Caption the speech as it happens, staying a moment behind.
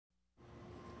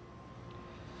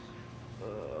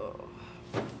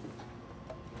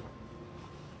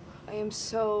I am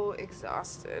so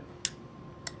exhausted.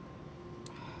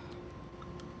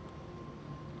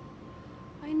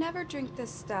 I never drink this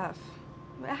stuff.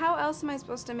 How else am I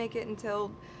supposed to make it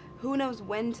until who knows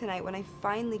when tonight when I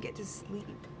finally get to sleep?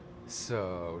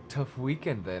 So, tough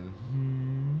weekend then.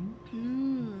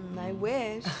 I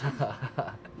wish.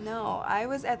 No, I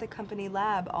was at the company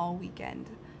lab all weekend.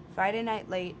 Friday night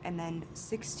late and then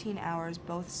 16 hours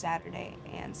both Saturday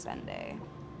and Sunday.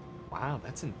 Wow,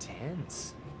 that's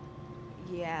intense.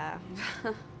 Yeah.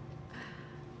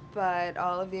 But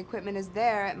all of the equipment is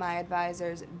there at my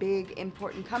advisor's big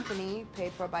important company,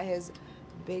 paid for by his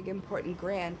big important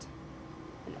grant.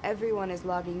 And everyone is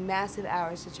logging massive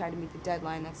hours to try to meet the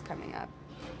deadline that's coming up.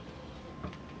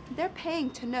 They're paying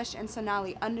Tanush and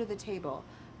Sonali under the table,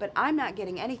 but I'm not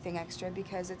getting anything extra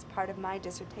because it's part of my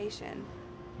dissertation.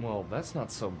 Well, that's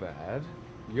not so bad.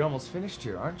 You're almost finished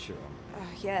here, aren't you?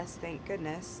 Yes, thank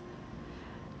goodness.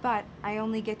 But I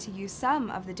only get to use some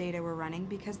of the data we're running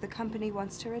because the company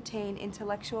wants to retain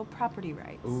intellectual property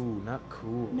rights. Ooh, not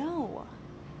cool. No.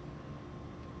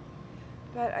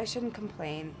 But I shouldn't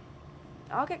complain.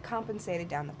 I'll get compensated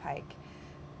down the pike.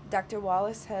 Dr.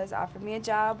 Wallace has offered me a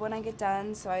job when I get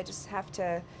done, so I just have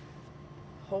to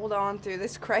hold on through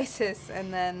this crisis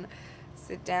and then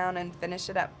sit down and finish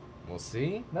it up. We'll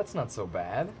see. That's not so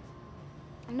bad.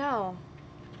 No.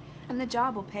 And the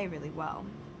job will pay really well.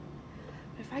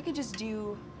 But if I could just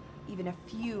do even a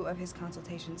few of his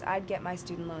consultations, I'd get my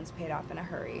student loans paid off in a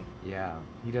hurry. Yeah,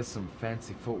 he does some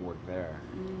fancy footwork there.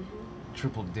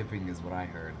 Triple dipping is what I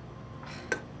heard.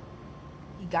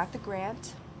 He got the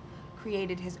grant,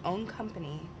 created his own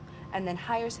company, and then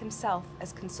hires himself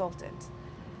as consultant.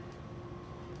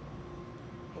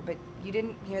 Okay, but you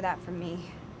didn't hear that from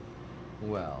me.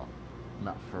 Well,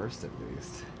 not first at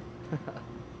least.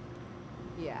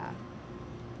 Yeah.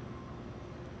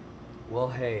 Well,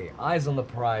 hey, eyes on the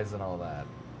prize and all that.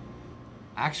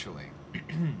 Actually,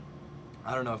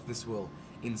 I don't know if this will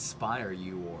inspire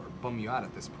you or bum you out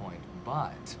at this point,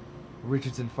 but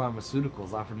Richardson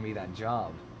Pharmaceuticals offered me that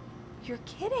job. You're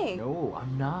kidding. No,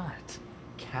 I'm not.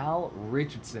 Cal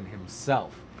Richardson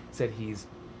himself said he's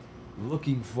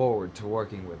looking forward to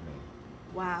working with me.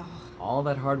 Wow. All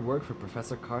that hard work for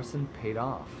Professor Carson paid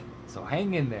off. So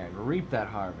hang in there and reap that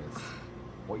harvest.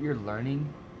 What you're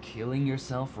learning, killing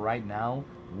yourself right now,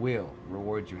 will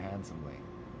reward you handsomely.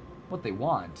 What they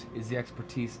want is the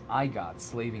expertise I got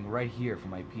slaving right here for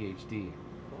my PhD.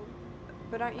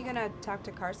 But aren't you gonna talk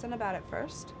to Carson about it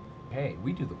first? Hey,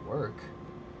 we do the work.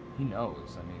 He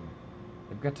knows. I mean,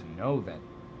 they've got to know that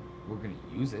we're gonna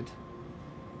use it.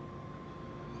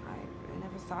 I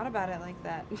never thought about it like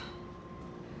that.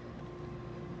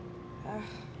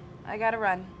 I gotta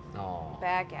run. Aw.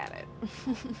 Back at it.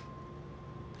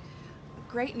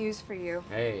 Great news for you.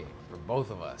 Hey, for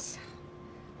both of us.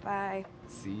 Bye.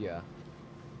 See ya.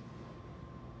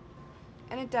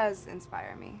 And it does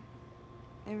inspire me.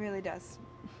 It really does.